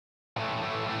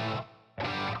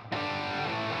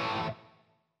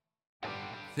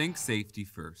Think safety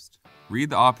first. Read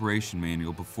the operation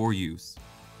manual before use.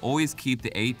 Always keep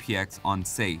the APX on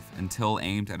safe until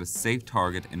aimed at a safe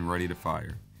target and ready to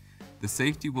fire. The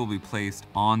safety will be placed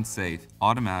on safe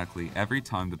automatically every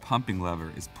time the pumping lever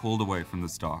is pulled away from the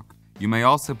stock. You may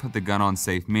also put the gun on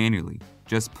safe manually.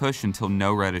 Just push until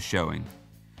no red is showing.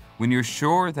 When you're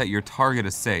sure that your target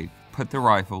is safe, put the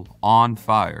rifle on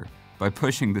fire by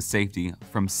pushing the safety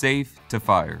from safe to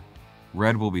fire.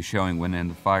 Red will be showing when in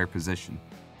the fire position.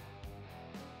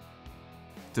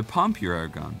 To pump your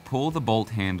airgun, pull the bolt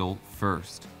handle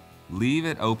first. Leave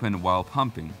it open while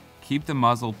pumping. Keep the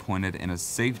muzzle pointed in a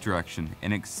safe direction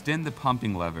and extend the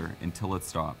pumping lever until it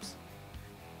stops.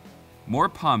 More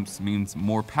pumps means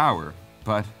more power,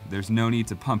 but there's no need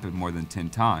to pump it more than 10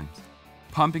 times.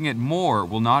 Pumping it more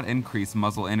will not increase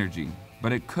muzzle energy,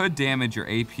 but it could damage your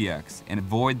APX and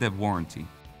void the warranty.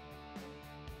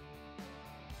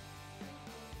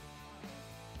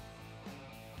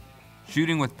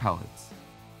 Shooting with pellets.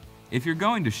 If you're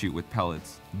going to shoot with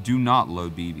pellets, do not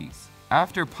load BBs.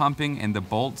 After pumping and the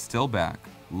bolt still back,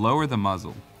 lower the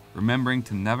muzzle, remembering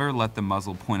to never let the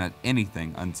muzzle point at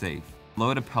anything unsafe.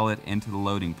 Load a pellet into the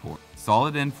loading port.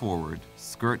 Solid end forward,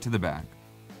 skirt to the back.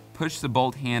 Push the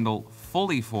bolt handle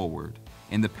fully forward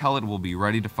and the pellet will be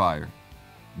ready to fire.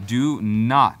 Do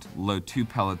not load 2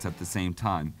 pellets at the same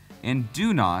time, and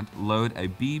do not load a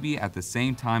BB at the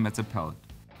same time as a pellet.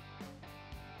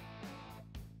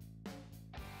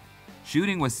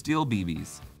 Shooting with steel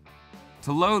BBs.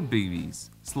 To load BBs,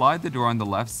 slide the door on the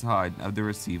left side of the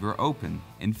receiver open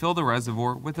and fill the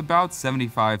reservoir with about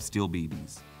 75 steel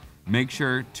BBs. Make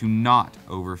sure to not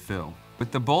overfill.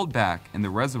 With the bolt back and the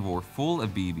reservoir full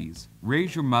of BBs,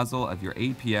 raise your muzzle of your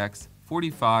APX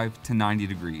 45 to 90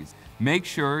 degrees. Make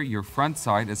sure your front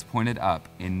sight is pointed up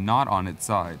and not on its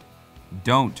side.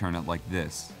 Don't turn it like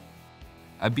this.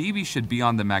 A BB should be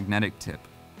on the magnetic tip.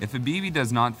 If a BB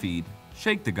does not feed,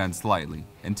 shake the gun slightly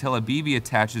until a BB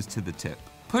attaches to the tip.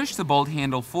 Push the bolt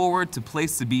handle forward to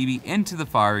place the BB into the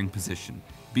firing position.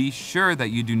 Be sure that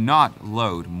you do not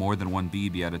load more than 1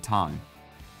 BB at a time.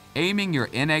 Aiming your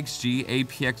NXG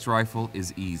APX rifle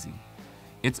is easy.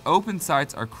 Its open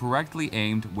sights are correctly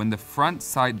aimed when the front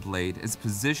sight blade is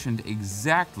positioned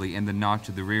exactly in the notch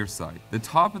of the rear sight. The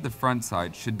top of the front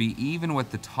sight should be even with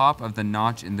the top of the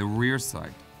notch in the rear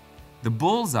sight. The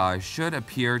bullseye should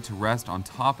appear to rest on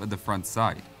top of the front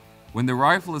sight. When the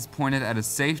rifle is pointed at a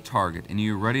safe target and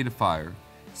you are ready to fire,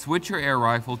 switch your air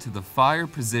rifle to the fire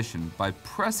position by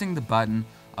pressing the button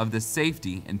of the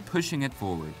safety and pushing it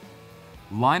forward.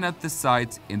 Line up the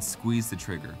sights and squeeze the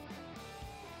trigger.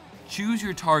 Choose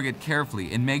your target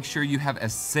carefully and make sure you have a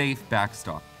safe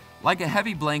backstop, like a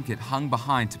heavy blanket hung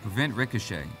behind to prevent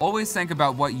ricochet. Always think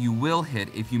about what you will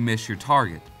hit if you miss your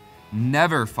target.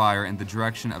 Never fire in the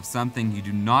direction of something you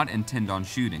do not intend on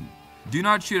shooting. Do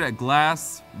not shoot at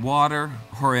glass, water,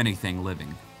 or anything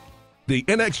living. The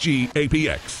NXG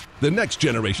APX, the next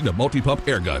generation of multi-pump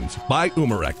air guns by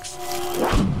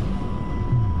Umarex.